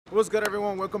What's good,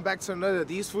 everyone? Welcome back to another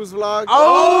Thesefoos vlog.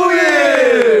 Oh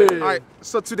yeah! Alright,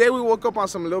 so today we woke up on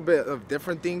some little bit of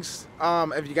different things.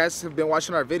 If you guys have been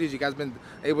watching our videos, you guys have been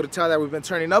able to tell that we've been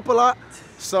turning up a lot.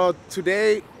 So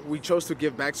today we chose to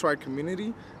give back to our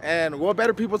community, and what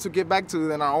better people to give back to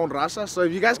than our own raza. So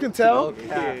if you guys can tell,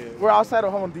 we're outside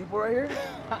of Home Depot right here.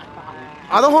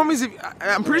 Other homies,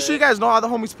 I'm pretty sure you guys know other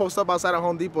homies post up outside of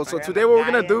Home Depot. So today what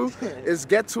we're gonna do is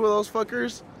get two of those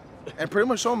fuckers and pretty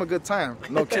much show them a good time.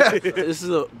 No cap. This is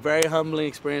a very humbling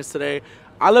experience today.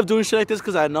 I love doing shit like this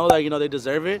because I know that, you know, they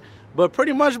deserve it. But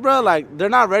pretty much, bro, like, they're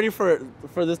not ready for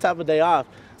this type of day off.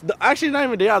 Actually, not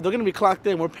even day off. They're going to be clocked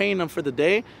in. We're paying them for the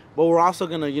day, but we're also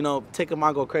going to, you know, take them out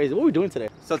and go crazy. What are we doing today?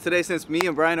 So today, since me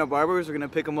and Brian are barbers, we're going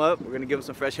to pick them up. We're going to give them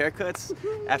some fresh haircuts.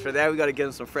 After that, we got to give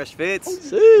them some fresh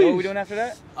fits. You know what we doing after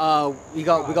that? We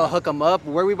gonna hook them up.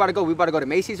 Where we about to go? We about to go to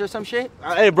Macy's or some shit?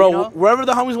 Hey, bro, you know? Wherever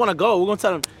the homies want to go, we're going to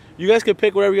tell them, you guys can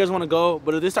pick wherever you guys want to go,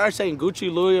 but if they start saying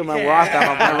Gucci, Louis, man, we're off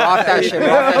that. We're off that shit. We're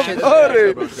off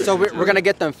that shit. So we're gonna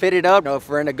get them fitted up. You know, if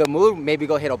we're in a good mood, maybe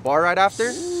go hit a bar right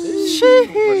after. For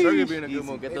sure, you'll be in a good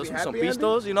mood. Get those some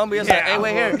pistos, you know, be like, hey,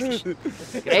 wait here.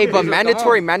 Hey, but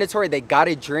mandatory. They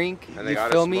gotta drink. And they you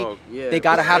gotta feel smoke. me? Yeah. They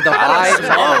gotta have the vibe.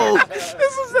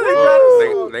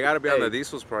 They gotta be on the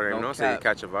Thesefoos program, you know, so you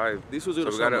catch a vibe. Thesefoos do So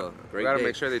the summer. we gotta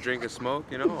make sure they drink and smoke,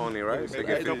 you know, only, right? So they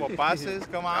get Couple passes,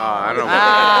 come on. I don't know.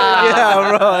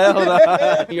 Yeah, bro, hell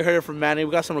no. You heard it from Manny.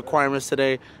 We got some requirements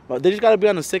today, but they just got to be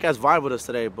on a sick-ass vibe with us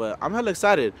today. But I'm hella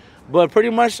excited. But pretty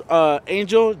much,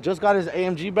 Angel just got his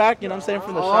AMG back, you know what I'm saying,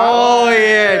 from the shop. Oh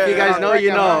yeah, if you guys know,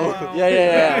 you know.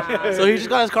 Yeah. So he just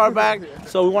got his car back.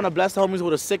 So we want to bless the homies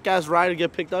with a sick-ass ride to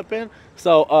get picked up in.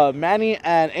 So Manny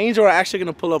and Angel are actually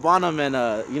going to pull up on them and,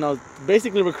 you know,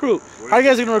 basically recruit. How are you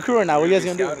guys going to recruit right now? What are you guys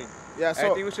going to do? Yeah,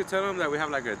 so I think we should tell them that we have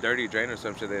like a dirty drain or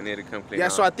some shit they need to come clean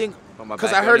out. so I think,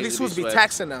 because I heard these fools be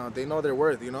taxing now. They know their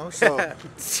worth, you know? So,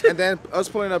 and then us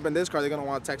pulling up in this car, they're going to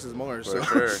want taxes more. So,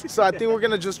 For sure. So I think we're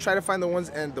going to just try to find the ones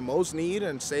and the most need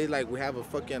and say, like, we have a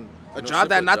job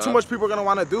that not too much people are going to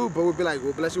want to do, but we'll be like,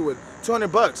 we'll bless you with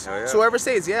 $200. Yeah. So whoever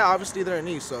says, yeah, obviously they're in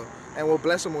need. So, and we'll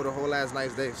bless them with a whole ass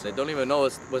nice day. So. They don't even know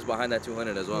what's behind that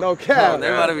 200 as well. No cap.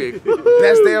 They're about to be.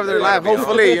 Best day of their life,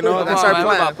 hopefully, you know, that's our plan.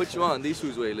 We're about to put you on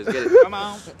Thesefoos way. Let's get it. Come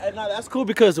on. And no, that's cool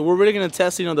because we're really going to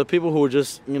test, you know, the people who are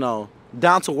just, you know,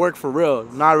 down to work for real,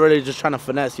 not really just trying to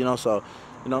finesse, you know. So,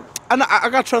 you know, I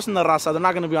got trust in the raza. They're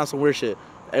not going to be on some weird shit.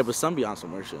 Hey, but some be on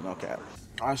some weird shit, no cap.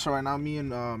 Alright, so right now me and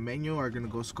Manuel are gonna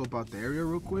go scope out the area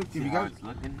real quick. If you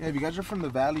guys are from the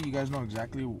valley, you guys know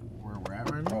exactly where we're at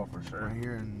right now. Oh, for sure. Right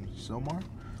here in Silmar,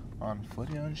 on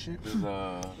Foothills and shit. This is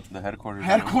the headquarters.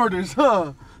 Headquarters,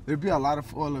 huh? There'd be a lot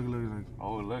of. Oh, look.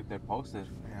 Oh, look, they're posted.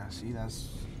 Yeah, see, that's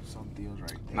some deals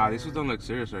right there. Nah, these ones don't look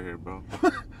serious right here, bro.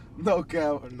 No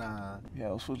cap, nah. Yeah,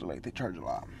 those fools are like, they charge a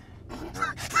lot.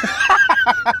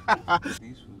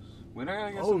 These fools. We're not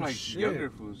gonna get some like younger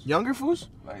fools. Younger fools?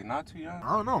 Like not too young.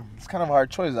 I don't know. It's kind of a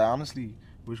hard choice. I honestly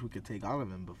wish we could take all of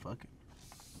them, but fuck it.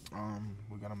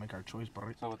 We gotta make our choice, bro.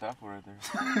 What's up with that for right there?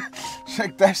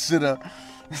 Check that shit up.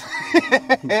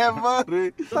 Yeah,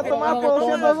 buddy.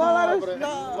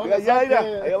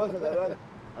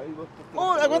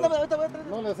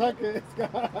 No le saques.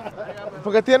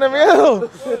 Porque tiene miedo.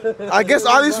 I guess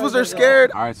all these fools are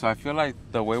scared. Alright, so I feel like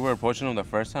the way we're approaching them the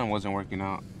first time wasn't working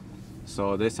out.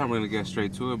 So this time we're gonna get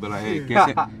straight to it, but like, hey,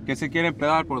 que se quieren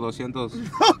pedar por 200?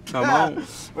 Come on.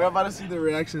 We're about to see the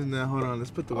reactions now. Hold on, let's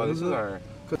put the This is our...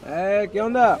 ¿Qué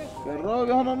onda? ¿Qué rollo,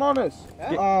 viejos mamones?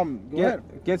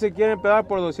 ¿Quién se quiere pedar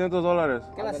por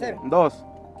 $200? ¿Qué va a hacer? Dos.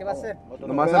 ¿Qué va a hacer?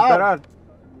 Nomás esperar.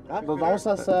 Nos vamos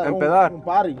a hacer Empedar. un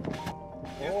party.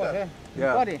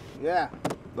 Yeah.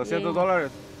 $200.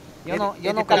 Yo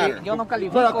no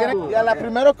califico. Ya la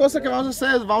primera cosa que vamos a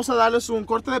hacer es vamos a darles un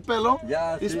corte de pelo.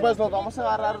 Y después los vamos a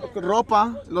agarrar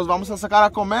ropa, los vamos a sacar a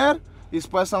comer y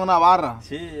después a una barra.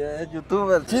 Sí, es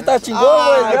youtuber. Sí, está chingón,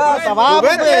 güey. Vamos,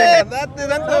 Date,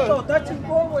 tanto. Está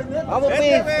chingón, güey. Vamos,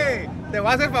 pues. Te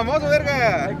vas a hacer famoso,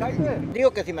 verga.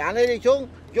 Digo que si me dan la elección,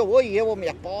 yo voy y llevo a mi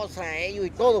esposa, a ellos y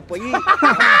todo, pues allí.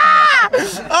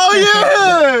 Oh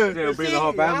yeah! They'll bring the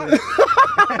whole family.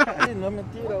 No es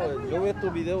mentira, güey. Yo vi tu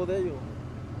video de ellos.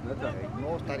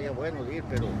 No estaría bueno ir,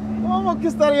 pero... ¿Cómo que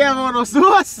estaría bueno?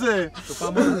 ¡Súbase!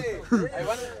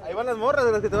 Ahí van las morras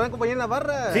de las que te van a acompañar en la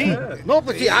barra. Sí. No,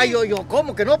 pues sí. Ay, yo,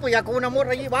 ¿cómo que no? Pues ya con una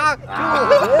morra allí va.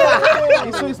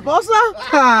 ¿Y su esposa?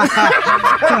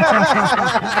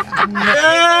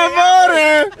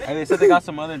 ¡Eh, Hey, they said they got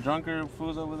some other drunker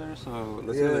fools over there, so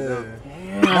let's see what they do.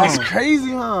 That's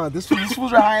crazy, huh? These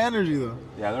fools are high energy, though.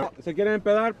 Yeah, ¿Se quieren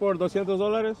empedar por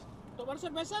 $200? probar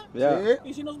cerveza? Yeah.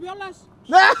 ¿Y si nos violas?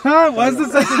 What's the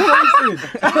second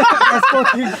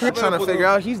question? Trying to figure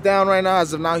out. He's down right now.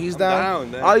 As of now, he's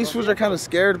down. All these fools are kind of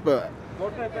scared, but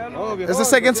it's the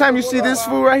second time you see this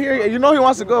fool right here. You know he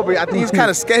wants to go, but I think he's kind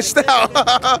of sketched out.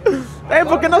 Hey,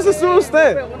 ¿por qué no se sube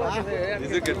usted?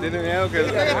 Dice que tiene miedo que...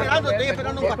 Estoy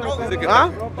esperando un patrón.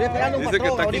 Dice que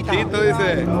está quintito,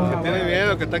 dice. Que tiene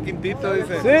miedo, que está quintito,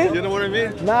 dice. ¿Sí? You know what I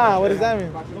mean? Nah, what does that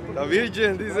mean? La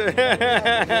virgen, dice.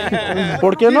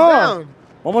 ¿Por qué no?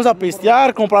 Vamos a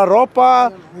pistear, comprar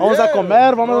ropa, vamos a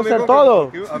comer, vamos a hacer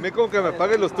todo. A mí como que me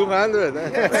paguen los 200.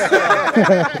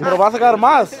 Pero vas a sacar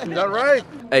más. That's right.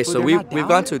 Hey, so we've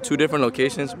gone to 2 different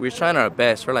locations. We're trying our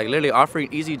best. We're like literally offering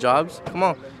easy jobs. Come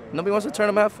on, nobody wants to turn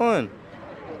them have fun.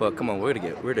 But come on, we're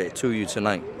to 2 you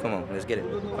tonight. Come on, let's get it.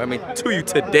 I mean, 2 you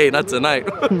today, not tonight.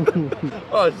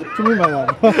 Oh, shit.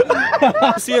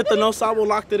 See if the no sabo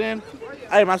locked it in.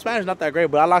 Hey, my Spanish not that great,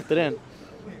 but I locked it in.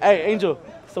 Hey, Angel.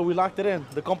 So we locked it in.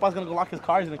 The compa's gonna go lock his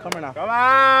cars and then come here now. Come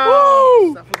on!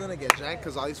 Woo! That fool's gonna get jacked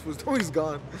because all these fools know he's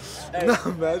gone. Hey. No,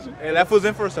 imagine. Hey, that fool's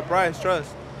in for a surprise,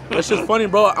 trust. It's just funny,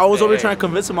 bro. I was over trying to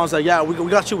convince him. I was like, yeah, we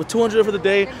got you with 200 for the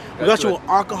day. We got you with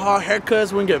alcohol,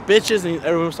 haircuts. We can get bitches. And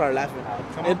everyone started laughing.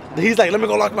 And he's like, let me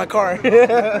go lock my car.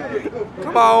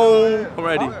 Come on. I'm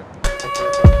ready.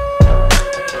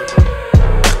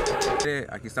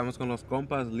 Aquí estamos con los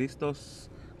compas, listos.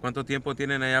 ¿Cuánto tiempo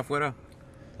tienen allá afuera?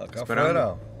 Acá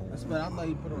afuera. Esperando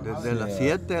ahí, pero desde las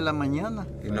 7 de la mañana.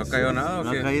 ¿Y no cayó nada o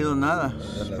no qué? No ha caído nada.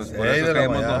 Pues por eso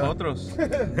caímos nosotros.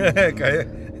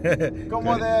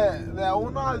 Como de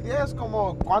 1 al 10,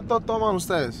 como ¿cuánto toman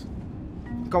ustedes?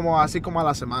 Como así como a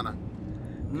la semana.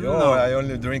 Yo, I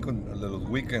only drink on los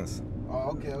weekends.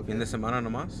 Oh, okay. ¿Fin de semana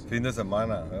nomás? Fin de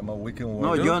semana, I'm a weekend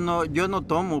no, yo no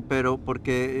tomo, pero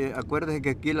porque acuérdese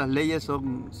que aquí las leyes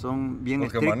son bien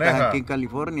estrictas maneja. aquí en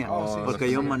California, porque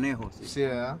yo manejo. Sí,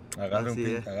 ¿verdad?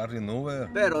 Agarre un Uber.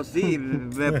 Pero sí,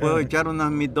 me puedo echar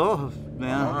unas mis dos.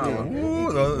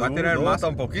 ¿Va a tener más?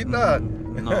 ¿Tan poquitas?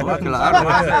 No, claro.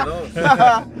 Más de 2.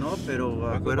 No,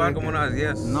 pero acuérdate como unas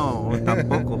 10. No,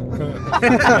 tampoco.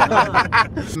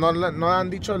 ¿No han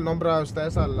dicho el nombre a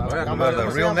ustedes a la cámara?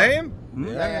 ¿El real name?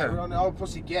 Oh,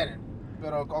 pues si quieren.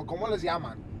 Pero ¿cómo les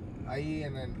llaman? Ahí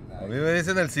en el... A mí me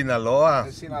dicen el Sinaloa.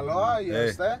 ¿El Sinaloa? ¿Y a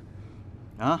usted?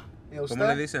 ¿Ah? ¿Y a usted? ¿Cómo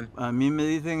le dicen? A mí me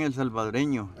dicen el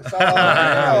salvadoreño. El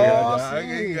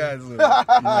salvadoreño,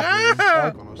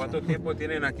 ¿Cuánto tiempo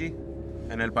tienen aquí,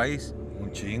 en el país?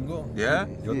 Un chingo. ¿Ya?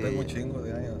 Yo tengo un chingo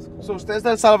de años. So, usted es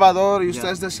de El Salvador y usted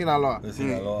es de Sinaloa. De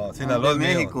Sinaloa. Sinaloa es mío.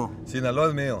 México. Sinaloa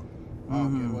es mío.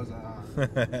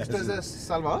 ¿Usted es de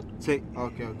Salvador? Sí.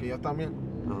 Ok, yo también.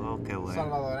 Oh, qué bueno.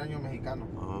 Salvadoreño mexicano.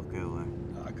 Oh, qué bueno.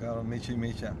 Acá, Michi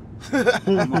Micha.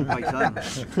 Somos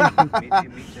paisanos.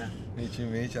 Michi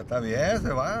Micha. Está bien,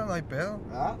 se va, no hay pedo.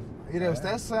 Mire,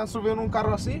 ¿ustedes se han subido en un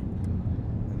carro así?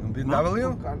 ¿Un BMW?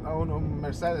 Un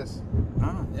Mercedes.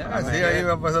 Sí, ahí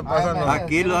pasan los...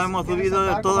 Aquí los hemos subido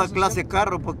de toda clase de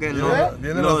carros porque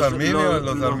vienen los arminios,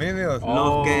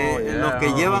 los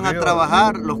que llevan a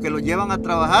trabajar, los que los llevan a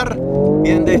trabajar,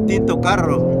 vienen de distintos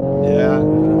carros.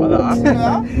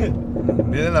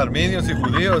 Vienen arminios y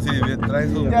judíos y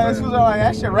traen sus... Yeah, this was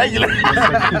like shit regular.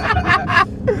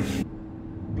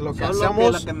 Lo que solo hacemos...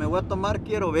 que la que me voy a tomar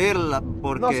quiero verla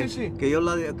porque que yo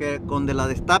que cuando la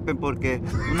destapen porque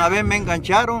una vez me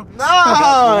engancharon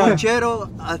un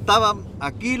chero estaba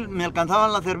aquí, me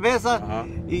alcanzaban la cerveza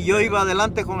y yo iba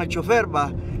adelante con el chofer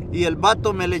y el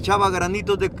vato me le echaba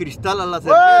granitos de cristal a la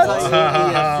cerveza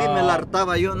y así me la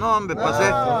hartaba yo. No, hombre,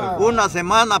 pasé una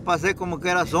semana, pasé como que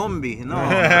era zombie, ¿no?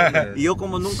 Y yo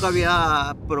como nunca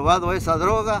había probado esa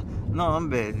droga, no,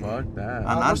 hombre.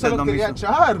 No se lo quería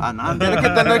echar. Tiene que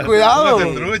tener cuidado. No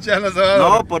se trucha, no se vaya a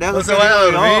dormir. No, por eso no se vaya a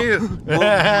dormir.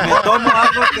 Me tomo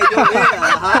algo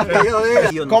que yo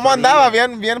vea. ¿Cómo andaba?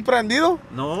 ¿Bien prendido?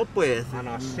 No, pues.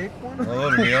 No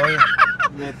durmió.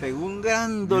 Me pegó un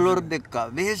gran dolor de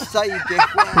cabeza y que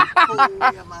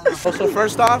So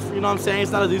first off, you know what I'm saying,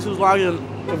 it's not a Thesefoos vlog, and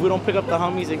if we don't pick up the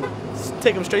homies and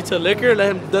take them straight to the liquor,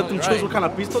 let them choose what kind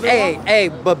of pistol they want. Hey,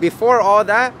 but before all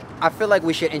that, I feel like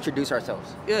we should introduce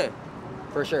ourselves. Yeah.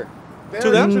 For sure. To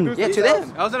them? Yeah, to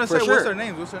them. I was gonna say, what's their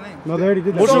names? No, they already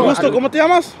did that. Mucho gusto, ¿cómo te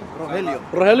llamas?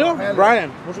 Rogelio.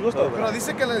 Brian, mucho gusto. Pero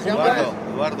dice que les llama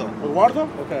Eduardo?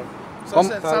 Okay.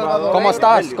 ¿Cómo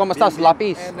estás? ¿Cómo estás,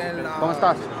 Lápiz? ¿Cómo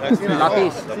estás?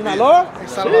 Lápiz. ¿Sinaloa?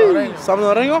 Salvadoreño.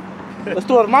 ¿Salvadoreño? ¿Es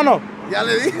tu hermano? Ya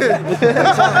le dije.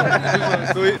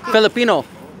 Filipino.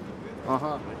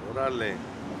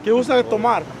 ¿Qué gusta de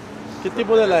tomar? ¿Qué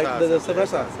tipo de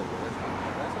cerveza?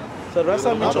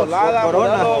 Cerveza michelada.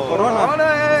 Corona.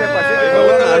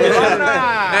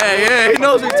 Hey, he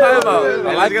knows what he's talking about.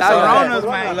 I like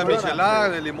that. La michelada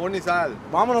de limón y sal.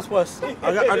 Vámonos pues.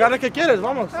 Agarra que quieres,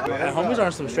 vamos. The homies are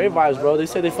on some straight vibes, bro. They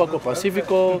say they fuck with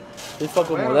Pacifico, they fuck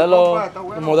with Modelo,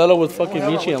 the Modelo with fucking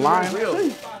Michi and lime.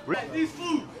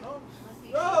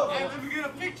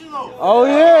 Oh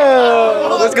yeah!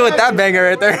 Let's go with that banger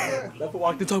right there. Let's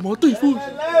walk the talking about Thesefoos.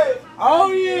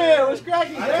 Oh yeah, what's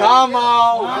cracking? Come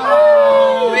on.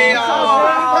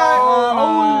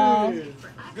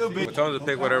 Tell them to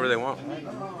pick whatever they want.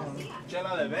 The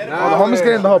homie's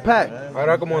getting the whole pack.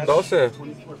 Ahora como en 12.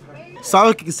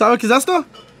 ¿Sabe qué es esto?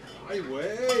 Ay, güey,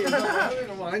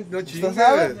 no chingues. ¿Usted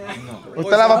sabe?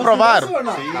 Usted la va a probar.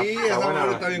 Sí, esa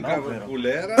madre está bien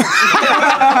culera.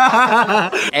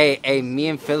 Hey, me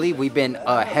and Philly, we've been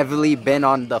heavily been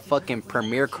on the fucking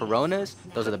premier Coronas.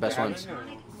 Those are the best ones.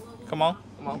 Come on.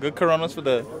 Good Coronas for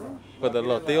the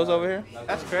little Tios over here.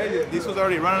 That's crazy. These was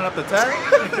already running up the tag.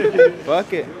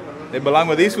 Fuck it. They belong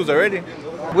with these fools already.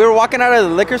 We were walking out of the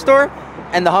liquor store,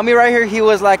 and the homie right here, he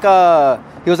was like,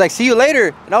 see you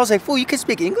later. And I was like, fool, you can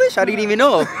speak English? I didn't even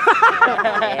know.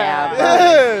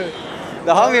 Yeah,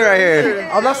 the homie right here.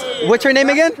 What's your name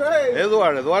again?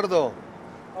 Eduardo.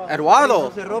 Eduardo.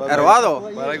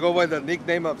 But I go by the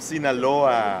nickname of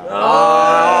Sinaloa.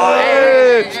 Oh,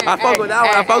 hey. I fuck with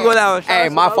that one. Hey,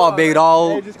 my fault, big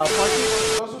dog.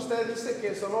 Entonces usted dice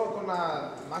que solo con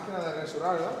la máquina de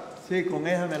rasurar, ¿verdad? Sí, con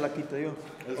esa me la quito yo.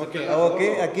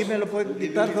 Okay, aquí me lo pueden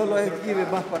quitar, solo es aquí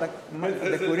más para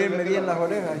descubrirme bien las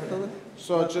orejas y todo.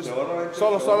 Solo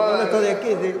Esto de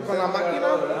aquí, con la máquina.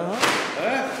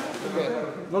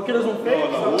 ¿No quieres un fade?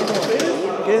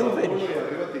 ¿Qué es un fade?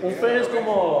 Un fade es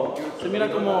como, se mira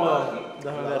como,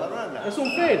 déjame ver. Es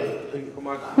un fade.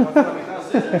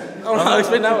 No,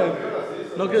 explain that one.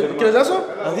 ¿No quieres eso?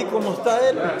 Así como está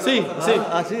él. Sí.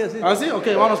 Así. ¿Así? Ok,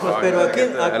 vamos pues. Pero aquí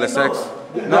LSX.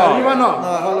 No, arriba no.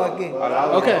 No, déjalo aquí.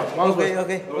 Ok, vamos pues.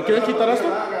 Ok. ¿Quieres quitar esto?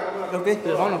 Ok. Sí,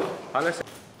 vámonos.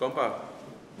 Compa.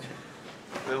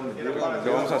 ¿Qué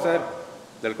vamos a hacer?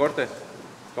 Del corte.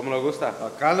 ¿Cómo le gusta?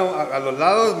 Acá a los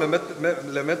lados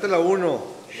le mete la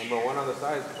 1. Number 1 on the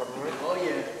side. Oh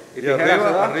yeah. Y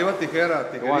arriba tijera,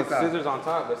 Want tijerita. scissors on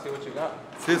top. Let's see what you got.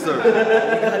 Scissor.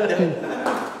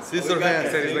 Scissor He hand.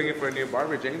 said he's looking for a new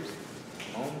barber, James.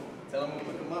 Tell them to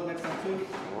pick them up next time too.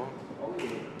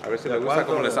 A ver si le gusta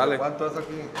cómo le sale. ¿Cuánto es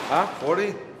aquí? ¿Ah?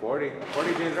 40. 40.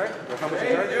 40 James, right? That's how much you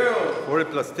charge? 40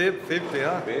 plus tip, 50,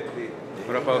 huh? 50.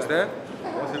 ¿Pero para usted?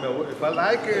 If I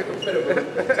like it.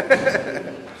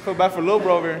 Feel bad for Lil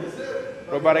Bro over here.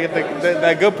 We're about to get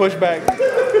that good pushback.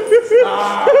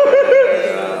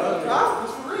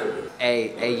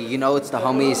 Hey, you know it's the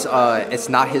homies. It's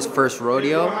not his first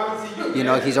rodeo. You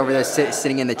know he's over there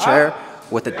sitting in the chair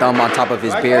with the thumb on top of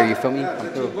his beer. You feel me? Come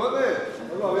through.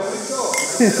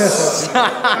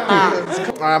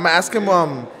 I'm gonna ask him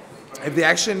if they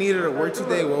actually needed to work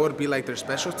today, what would be like their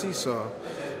specialty. So,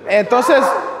 entonces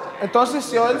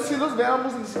si hoy sí los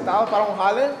veamos necesitados para un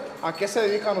jale, ¿a qué se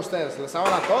dedican ustedes? ¿Le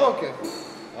saben a todo o qué?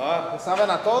 ¿Le saben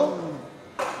a todo?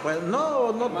 Pues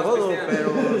no todo,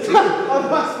 pero sí.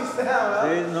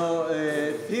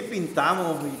 Sí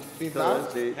pintamos y ¿Pintar?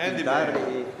 sí, pintar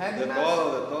y De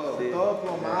todo. sí. Todo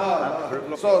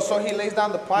plomado. So he lays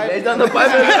down the pipe. He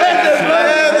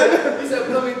said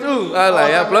plumbing too. I was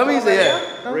like, yeah, plumbing? He said,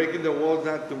 yeah. Breaking the walls,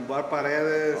 not tumbar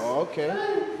paredes. Oh, okay.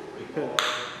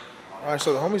 All right,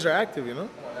 so the homies are active, you know?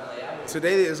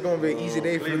 Today is going to be an easy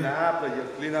day for you.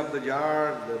 Clean up the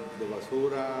yard, the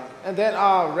basura. And then,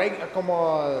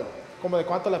 como de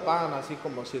cuánto le pagan así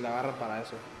como si le agarran para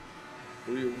eso.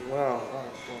 Wow.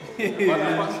 You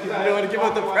don't want to give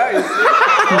up the price.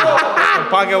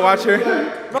 Pocket watcher.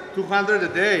 200 a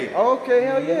day. Okay,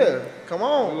 hell yeah. Come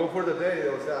on. Go for the day.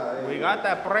 O sea, We got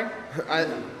that, prank.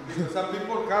 some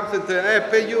people come and say, hey,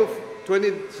 pay you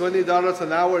 $20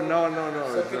 an hour. No.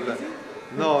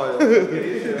 No.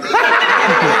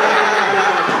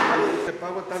 Te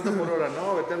pago tanto por hora.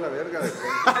 No, vete a la verga.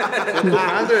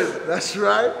 200. That's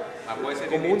right.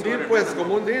 Como un deal, pues,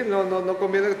 como un deal. No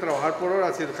conviene trabajar por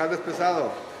hora si el jale es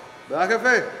pesado. ¿Verdad,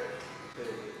 jefe?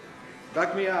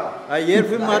 Back me out. Ayer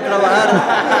fuimos a trabajar.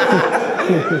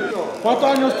 ¿Cuántos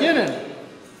años tienen?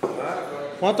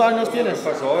 ¿Cuántos años tienes?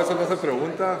 Pasó, eso no se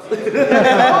pregunta.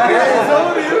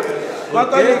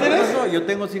 ¿Cuántos años tienes? Yo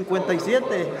tengo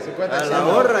 57. A la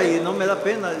gorra y no me da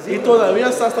pena ¿Y decir. todavía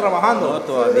estás trabajando? No,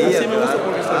 todavía. Así me gusta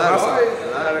porque se pasa.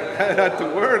 I had to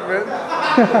work, man.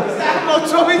 No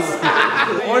choice.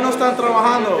 Hoy no están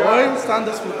trabajando, hoy están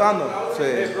disfrutando.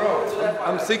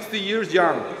 I'm 60 years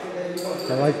young.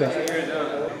 I like that.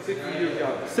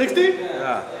 60?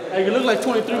 Yeah. Hey, you look like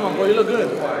 23, my boy. You look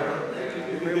good.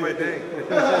 My day.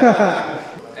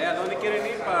 ¿A dónde quieren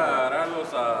ir para agarrar la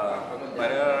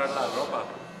ropa?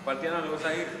 ¿Cuál tienda le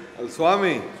gusta ir? Al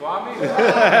Swami. Swami.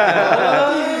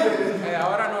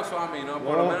 Ahora no Swami, no.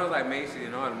 Por lo menos like Macy's,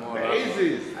 no el mall.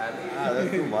 Macy's.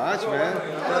 That's too much, man.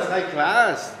 That's high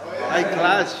class. High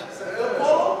class.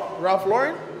 Ralph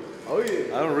Lauren? Oh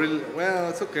yeah. I don't really. Well,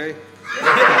 it's okay.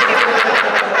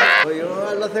 Pues yo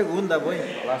a la segunda, voy.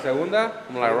 La segunda,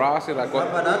 como la Ross y la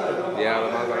Más barato. Ya, lo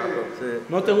más barato. Sí.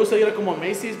 ¿No te gusta ir como a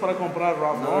Macy's para comprar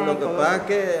Ralph No, Lauren? lo que pasa es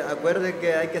que acuerde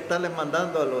que hay que estarles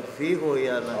mandando a los hijos y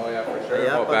a la. Oh, yeah, for sure.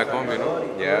 allá Oh, para back home, you know? Salvador y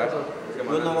todo Yeah. eso.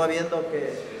 Uno va viendo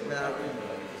que.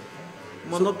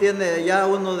 Como no tiene, ya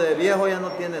uno de viejo ya no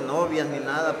tiene novias ni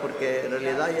nada, porque en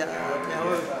realidad ya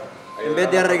mejor, en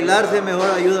vez de arreglarse, mejor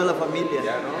ayuda a la familia.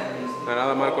 Ya, ¿no? No hay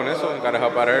nada mal con eso. Gotta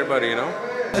help out everybody, you know?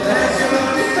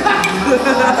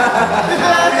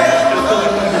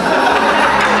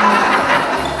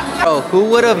 Oh, who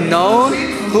would have known?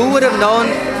 Who would have known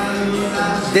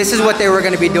this is what they were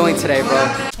going to be doing today,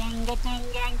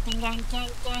 bro?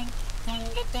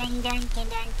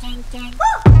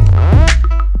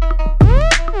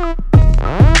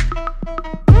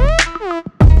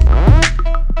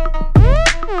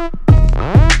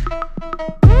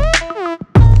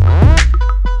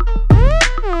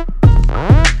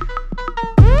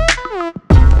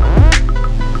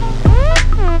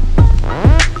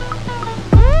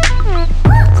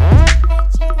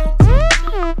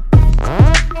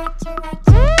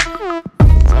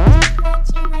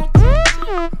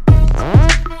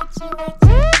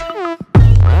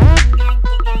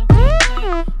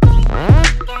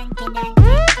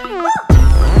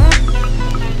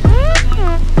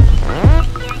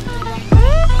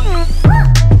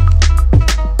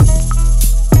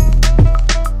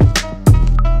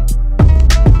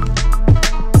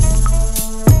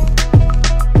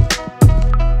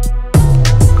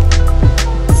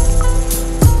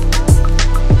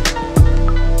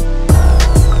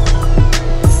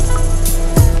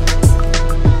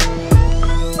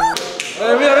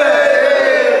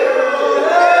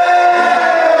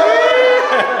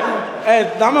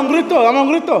 Dame un grito, dame un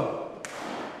grito.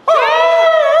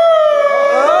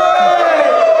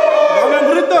 Dame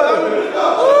un grito, dame un grito.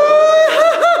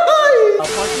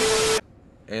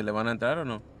 ¿Le van a entrar o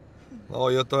no? No,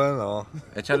 yo todavía no.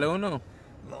 Échale uno.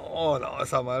 No, no,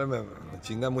 esa madre me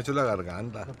chinga mucho la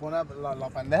garganta. ¿Se pone la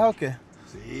pendeja o qué?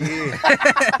 Sí.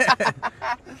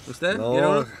 ¿Usted? No. ¿Quiere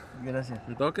uno? Gracias.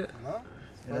 ¿Un toque?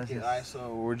 Okay, alright, so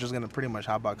we're just gonna pretty much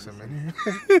hotbox them in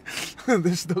here.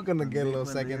 They're still gonna get a little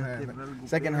second.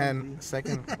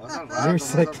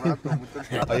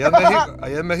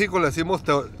 Allá en México le decimos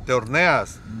te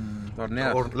horneas.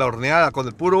 Hornear. La horneada, con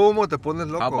el puro humo te pones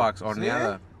loco. Hotbox,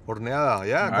 horneada. Horneada,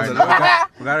 ya. All right, Con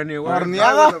we got a new word.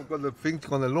 Horneada.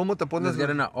 con el humo te pones. Let's get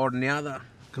una horneada.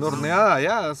 Una horneada,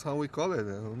 yeah, that's how we call it.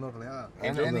 Una horneada.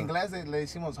 En inglés le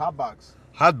decimos hotbox.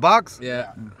 Hotbox?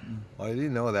 Yeah. I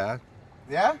didn't know that.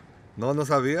 ¿Ya? No, no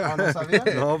sabía. ¿No sabía?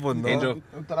 No, pues no. Angel.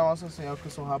 Ahorita le vamos a enseñar que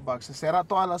son hotboxes. Será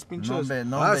todas las pinches. No, hombre,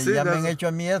 no, Ah, hombre, sí, ya me ya han sé. hecho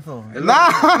a mí eso. No,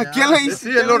 ¿quién le hizo?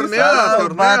 Sí, el horneada, te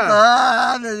hornea.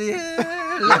 Pata, le dije.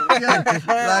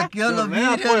 La que yo lo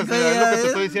Hornea, mire, pues, es lo que te fea,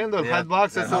 estoy diciendo, el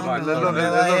hotbox es hotbox.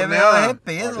 horneada.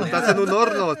 pedo. Estás en un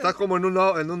horno, estás como en un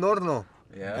horno.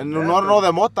 Yeah. En un horno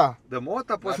de mota. De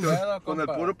mota, pues, No puedo, con el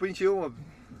compa. puro pinche humo.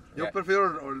 Yo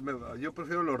prefiero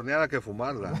la horneada que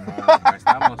fumarla. Ahí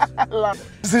estamos.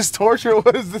 Is this torture?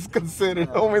 What is this considered?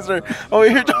 Homies are over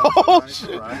here. Oh,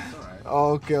 shit.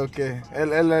 Okay.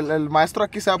 El maestro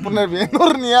aquí se va a poner bien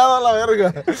horneado a la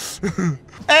verga.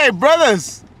 Hey,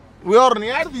 brothers! We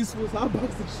hornear these fools. How about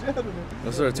the shit?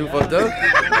 Those are too fucked up.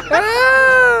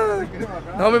 Ah!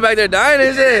 Homie back there dying,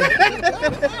 is it?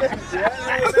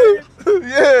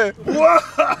 Yeah.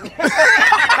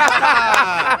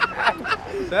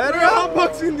 Better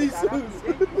hotboxing these fools.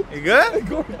 You good?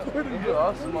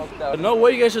 No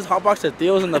way you guys just hotbox the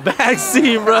Theos in the back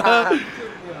seat, bro.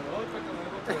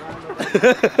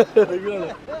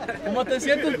 ¿Cómo te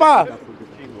sientes, pa?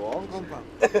 Chingón, compa.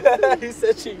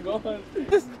 Dice chingón.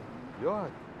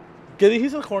 ¿Qué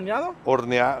dijiste, horneado?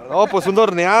 Horneada. No, pues una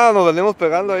horneada, nos venimos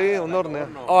pegando ahí, una horneada.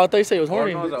 Oh, I thought you said it was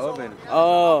horny. Horno's the oven.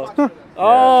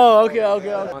 Oh, okay.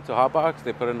 Onto hotbox,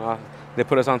 they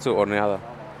put us onto horneada.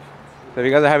 So if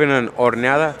you guys are having an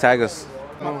horneada, tag us.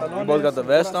 We both got the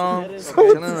vest on.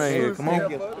 Chilling right here. Come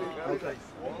on.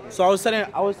 So I was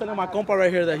telling my compa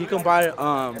right here that he can buy.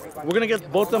 We're gonna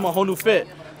get both of them a whole new fit.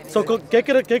 So, ¿qué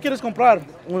quieres comprar?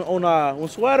 Un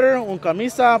suéter, un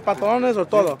camisa, pantalones o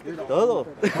todo? Todo.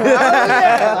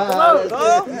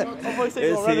 ¿Todo? Sí,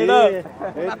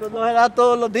 esto no será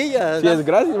todos los días. Sí, es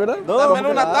gratis, ¿verdad? No, ¿También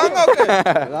una tanga o qué?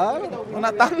 Claro.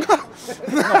 ¿Una tanga?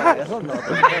 No, eso no.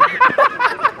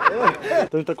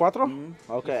 34?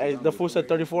 Okay, hey, the fool said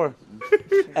 34.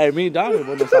 Hey, me and Don,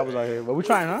 we're no stoppers out here. But we're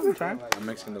trying, huh? We're trying. I'm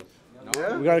Mexican though.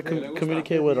 We gotta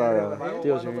communicate with our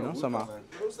Tios here, you know, somehow.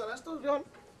 ¿Te gustan estos, John?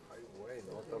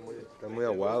 Están muy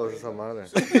aguados esa madre.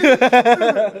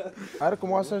 A ver,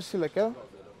 ¿cómo va a ser si le queda?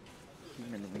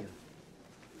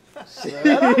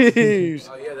 Oh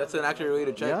yeah, that's an accurate way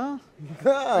to check.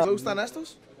 ¿Te gustan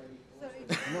estos?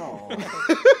 No. I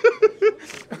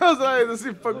was like, does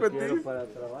he fuck with these?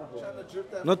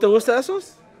 ¿No te gusta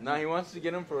esos? Nah, he wants to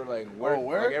get him for like work,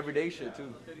 like everyday shit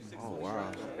too. Oh,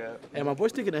 wow. Hey, my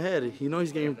boy's thinking ahead. He knows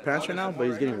he's getting pants right now, but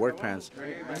he's getting work pants.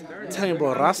 I'm telling you,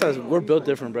 bro, raza, we're built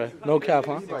different, bro. No cap,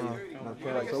 huh?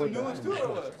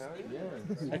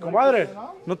 Hey, compadre,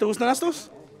 ¿no te gustan estos?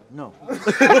 No.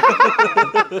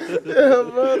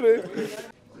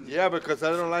 Yeah, because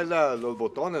I don't like los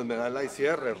botones, man. I like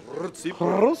cierre.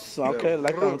 Okay,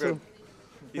 like that one too.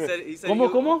 He said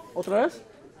 ¿Cómo? ¿Otra vez?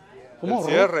 El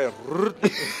cierre.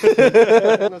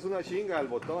 No es una chinga el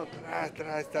botón.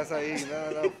 Estás ahí.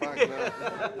 No, fuck, no.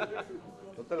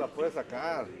 No te la puedes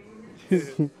sacar.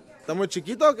 ¿Está muy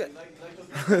chiquito o qué?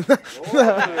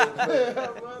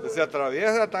 Se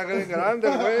atraviesa, está bien grande,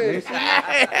 güey.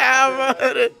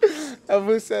 I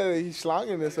was said he's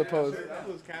slanging this, suppose.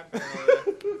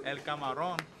 El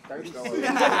camarón. El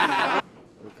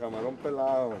camarón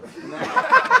pelado.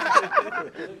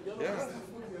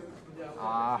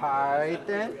 Alright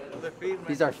then.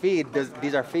 These are feed.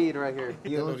 These are feed right here.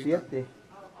 ¿Un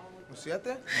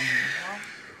 7?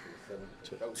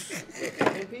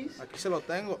 Aquí se lo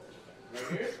tengo.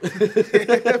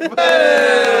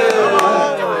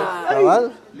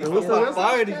 ¿Cabal? ¿Te gusta eso?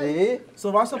 Sí.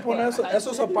 So vas a poner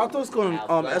esos zapatos con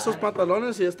esos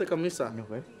pantalones y esta camisa.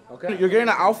 Okay. You're getting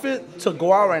an outfit to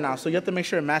go out right now, so you have to make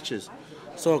sure it matches.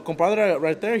 So compadre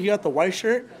right there, he got the white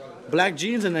shirt, black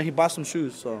jeans, and then he bought some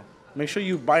shoes. So make sure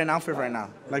you buy an outfit right now,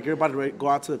 like you're about to go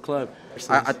out to the club.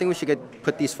 I think we should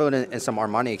put these food in some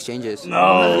Armani exchanges.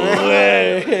 No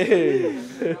way.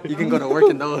 You can go to work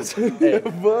in those. Hey,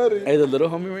 the little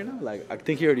homie right now, like I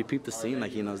think he already peeped the scene.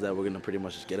 Like he knows that we're gonna pretty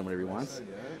much just get him whatever he wants.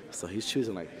 So he's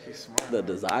choosing like the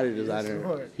designer.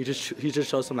 He just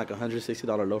chose some like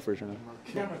 $160 loafers right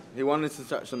now. He wanted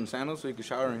some sandals so he could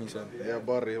shower, and he said, Yeah,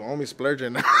 buddy, homie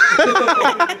splurging now.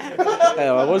 Hey,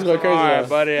 my boy's going crazy. "All right, Now.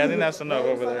 buddy, I think that's enough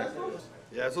over there."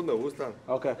 Ya, esos me gustan.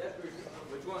 Okay.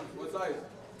 Which one? What size?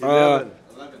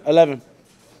 11.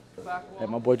 Hey,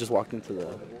 my boy just walked into the.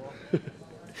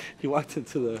 He walked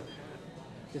into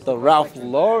the Ralph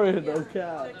Lauren.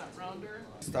 Okay.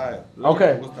 Style.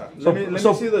 Okay. Let me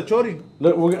see the chori.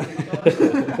 Look,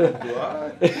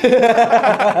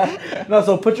 no,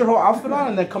 so put your whole outfit on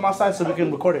and then come outside so we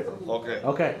can record it. Okay.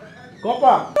 Okay.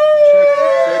 Compa.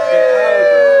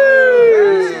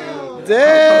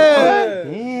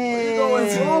 Damn.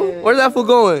 Where's that fool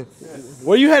going?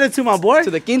 Where you headed to, my boy?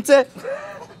 To the quinte?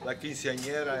 La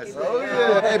quinceañera esa.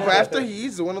 Hey, but after he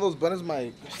eats, one of those buttons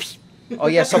might. Oh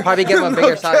yeah, so probably get him a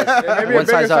bigger size. Maybe One a bigger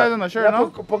size size up. on the shirt, no?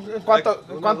 ¿Cuánto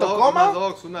Una coma?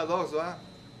 dogs, ¿va?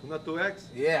 Una 2X.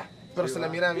 Yeah, pero se le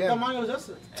mira bien.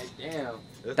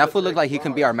 That fool look like he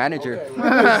can be our manager.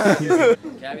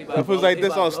 That fool's like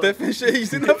this all stiff and shit. You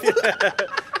seen that fool?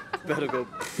 Better go.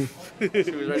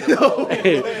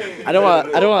 Hey, I don't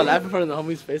want to laugh in front of the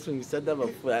homie's face when you said that,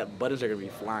 but that buttons are gonna be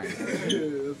flying.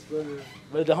 That's funny.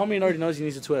 But the homie already knows he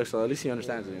needs a 2X, so at least he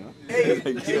understands it, you know.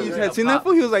 You had seen that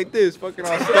fool? He was like this, fucking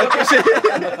all stuck and shit.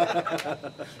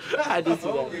 I did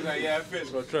see that. He's like, yeah, it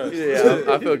fits, bro. Trust. Yeah,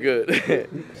 I feel good.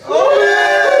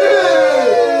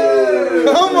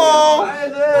 Come on!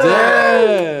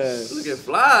 Damn. Look at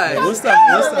fly. What's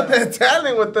that? The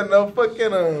Italian with the no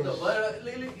fucking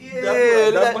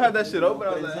Yeah, that fool had that shit open. I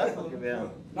was like, that's fucking down.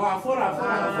 No, afuera.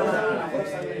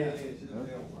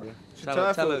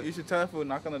 You should tell that fool,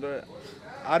 knock on the door.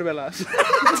 Arbelas.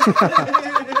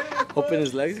 Open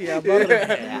his legs, yeah, brother.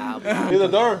 Yeah, Leave the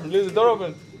door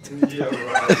open.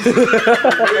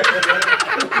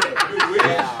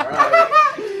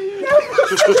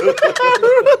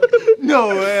 No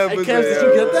way. Hey, Cam, did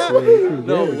you get that?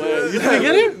 No way. You didn't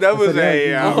get it? That was a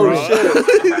yeah, Oh, bro.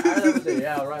 shit.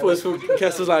 Yeah, right. Plus,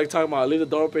 Cass was like talking about leave the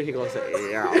door open. He goes,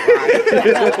 yeah,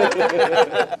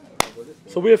 right.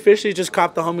 So we officially just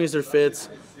copped the homies their fits.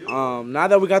 Now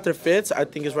that we got their fits, I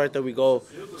think it's right that we go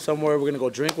somewhere. We're gonna go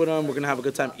drink with them. We're gonna have a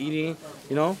good time eating,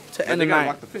 you know, to end the night.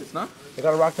 Rock the fits, no? They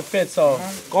gotta rock the fits. So,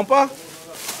 compa,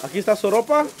 Aquí está su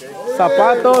ropa,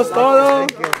 zapatos, todo.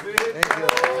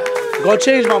 Go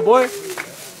change, my boy.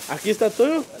 Aquí está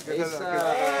tuyo.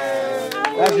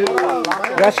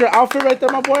 That's your outfit right there,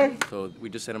 my boy. So we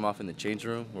just sent them off in the change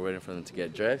room. We're waiting for them to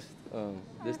get dressed.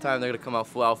 This time they're gonna come out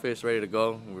full outfits, ready to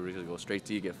go. We're gonna go straight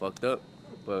to you, get fucked up.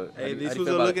 But hey, these fools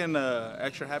are looking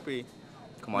extra happy.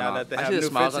 Come on, now that they I have see the new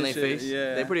smiles fits on and their shit. face.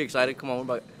 Yeah. They're pretty excited. Come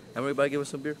on, everybody give us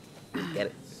some beer. Get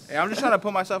it. Hey, I'm just trying to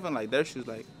put myself in like their shoes.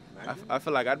 Like, I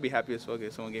feel like I'd be happy as fuck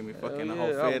if someone gave me fucking a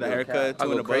whole fit, a haircut, I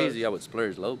go crazy. I would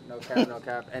splurge low. No cap, no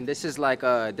cap. And this is like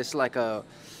a,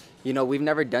 you know, we've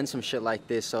never done some shit like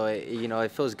this, so it, you know,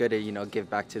 it feels good to, you know, give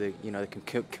back to the, you know,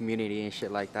 the community and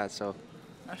shit like that. So.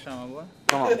 That's my boy.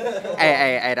 Come on.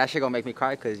 hey, that shit gonna make me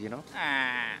cry, cause you know.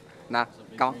 Nah,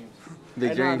 come on.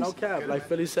 Big dreams. No cap. Like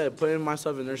Philly said, putting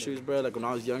myself in their shoes, bro. Like when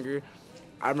I was younger,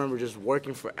 I remember just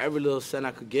working for every little cent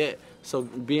I could get. So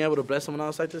being able to bless someone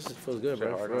else like this, it feels good,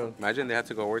 bro. Bro. Imagine they had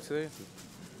to go work today.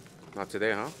 Not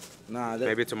today, huh? Nah.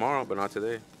 Maybe tomorrow, but not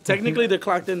today. Technically, they're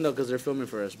clocked in though, cause they're filming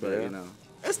for us. But you know,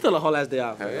 it's still a whole ass day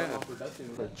out. Hell yeah.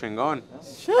 Chingon.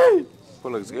 Shit.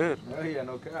 Fool looks good. Oh, yeah,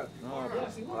 no cap.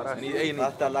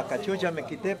 Hasta la cachucha me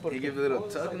quité porque... Give a little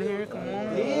tuck in here, come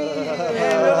on.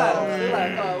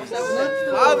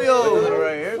 Fabio!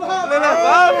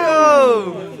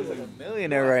 Fabio!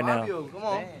 Millionaire right now. Come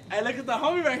on. Hey, look at the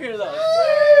homie right here, though.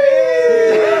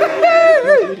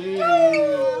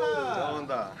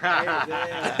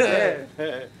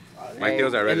 My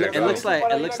Tios are ready. It looks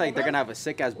like they're gonna have a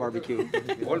sick ass barbecue.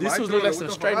 This was look like some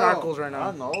straight narcos right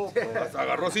now. No,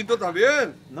 agarró cinto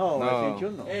también. No.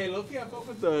 Hey, look at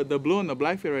the blue and the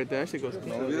black fit right there. That shit goes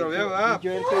crazy. Mira bien, ¿verdad?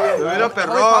 Yo Mira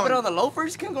Popping perrón. on the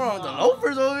loafers? Can't go wrong with the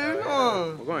loafers over here. Come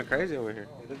on. We're going crazy over here.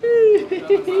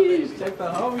 Check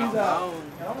the homies out.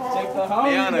 Check the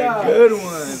homies out. Good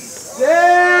one.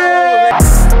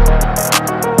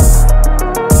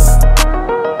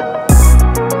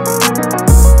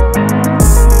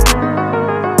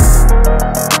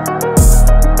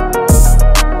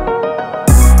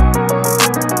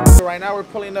 Right now we're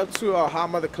pulling up to Hot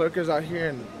Mother Cluckers out here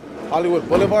in Hollywood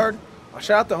Boulevard.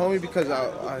 Shout out to homie because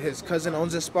his cousin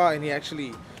owns this spot and he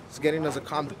actually is getting us a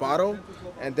comped bottle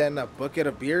and then a bucket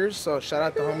of beers. So shout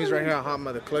out to homies right here at Hot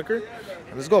Mother Clucker.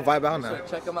 And let's go vibe out now.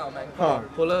 Check them out, man. Come on,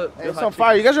 pull up. It's on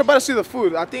fire. You guys are about to see the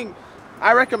food.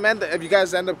 I recommend that if you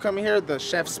guys end up coming here, the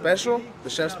chef special. The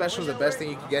chef special is the best thing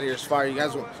you can get here. It's fire. You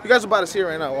guys are about to see it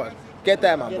right now. What? Get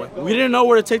that, my boy. We didn't know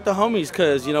where to take the homies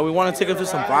because, you know, we want to take them to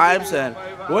some vibes and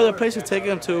where the place to take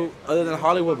them to other than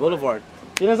Hollywood Boulevard.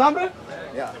 ¿Tienes hambre?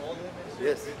 Yeah.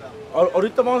 Yes.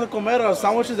 Ahorita vamos a comer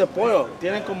sándwiches de pollo.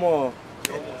 Tienen como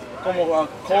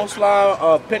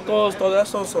coleslaw, pickles, todo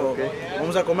eso. So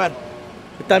vamos a comer.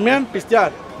 Y también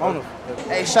pistear. Vámonos.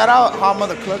 Hey, shout out Hot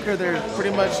Mother Clucker. They're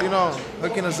pretty much, you know,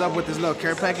 hooking us up with this little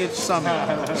care package. Some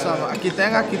aquí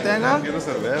tenga. Quiero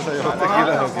cerveza, yo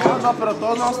tequila. No, pero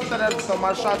todos vamos a tener que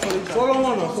tomar shots ahorita. Solo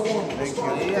uno.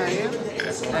 Ahí.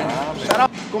 Shout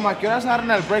out. ¿Cómo a qué horas agarran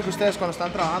el break ustedes cuando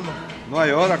están trabajando? No hay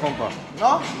hora, compa.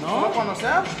 ¿No? ¿Solo cuando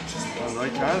sea? No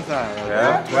hay chance. A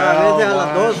veces a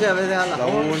las 12, a veces a las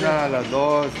 11. A las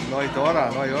 2. No hay hora,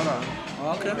 no hay hora.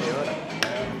 Okay.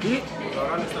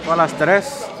 A las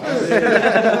 3.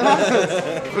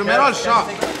 Primero el shot.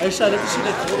 Hey, shot, let the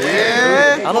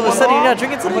shit. All of a sudden, you're not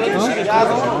drinking today?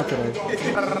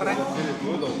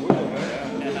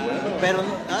 Pero,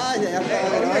 ya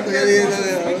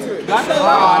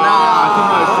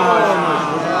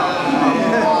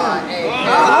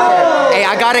Hey,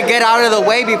 I gotta get out of the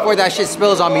way before that shit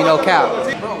spills on me, no cap.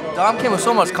 Dom came with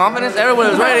so much confidence. Everyone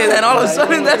was ready, and then all of a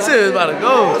sudden, that shit was about to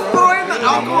go. Throwing the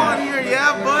alcohol in here,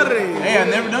 yeah, buddy. Hey, I've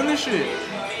never done this shit.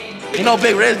 You know,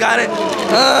 Big Riz got it.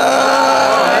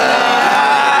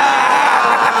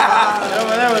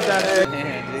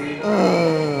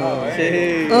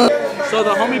 So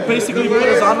the homie basically put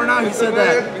us on right now. He said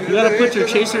that you gotta put your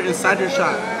chaser inside your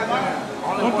shot.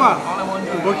 Compa,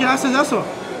 ¿por qué haces eso?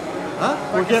 ¿Ah?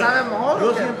 ¿Por qué?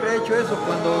 Yo siempre he hecho eso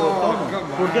cuando tomo.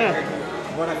 ¿Por qué?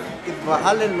 Para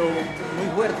bajarle lo muy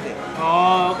fuerte.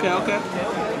 Oh, okay.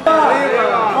 Para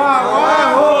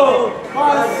abajo,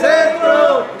 para el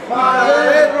centro, para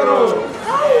adentro.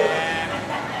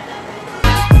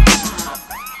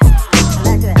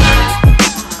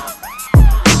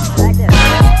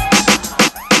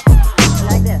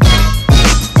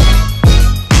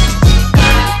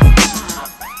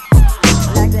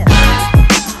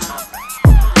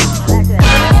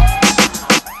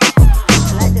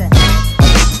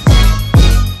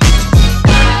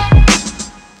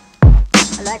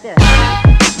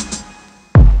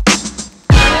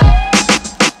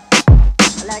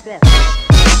 Like this.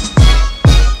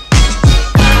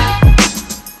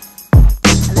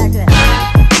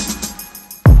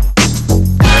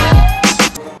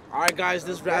 guys,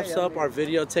 this wraps up our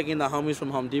video taking the homies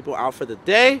from Home Depot out for the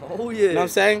day. Oh, yeah. You know what I'm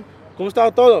saying? ¿Cómo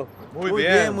está todo? Muy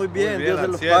bien, muy bien. Dios se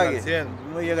los pague.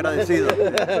 Muy agradecido.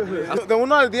 De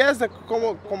 1 al 10,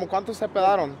 ¿cómo cuántos se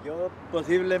pedaron? Yo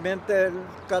posiblemente el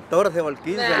 14 o el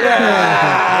 15.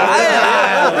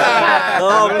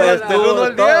 No, pues estuvo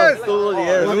 10. Estuvo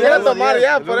 10. No quiere tomar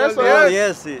ya, por eso. Estuvo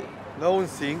 10, sí. No, un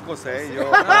 5, 6, yo.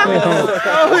 Oh,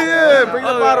 yeah, bring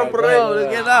the bottle, bro.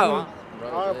 Let's get out.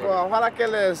 Pues, ojalá que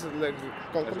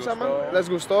 ¿cómo se llama? ¿Les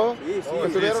gustó? Sí,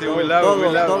 Sí, we love it, we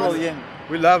love todo it. bien.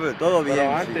 We love it. Todo bien.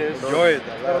 Enjoy it.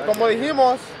 Pero como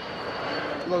dijimos,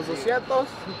 los 200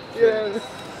 quieren...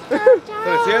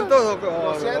 300 o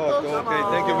 200. Okay,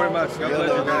 thank you very much. God bless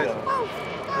you guys.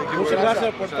 Muchas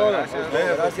gracias por todo.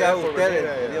 Gracias a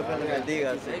ustedes. Dios me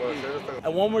bendiga.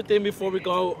 And one more thing before we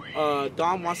go,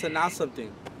 Dom wants to announce something.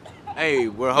 Hey,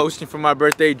 we're hosting for my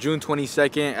birthday June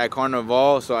 22nd at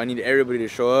Carnaval, so I need everybody to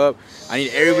show up. I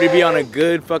need everybody to be on a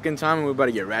good fucking time, and we're about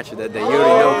to get ratchet that day. You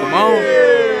already know, come on.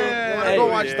 Wanna go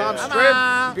watch Dom strip?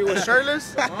 Be with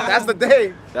shirtless? That's the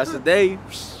day. That's the day.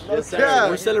 Yes, sir.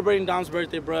 We're celebrating Dom's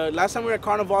birthday, bro. Last time we were at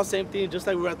Carnival, same thing, just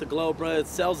like we were at the Globe, bro. It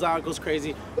sells out, goes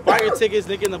crazy. Buy your tickets,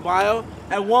 link in the bio.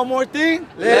 And one more thing.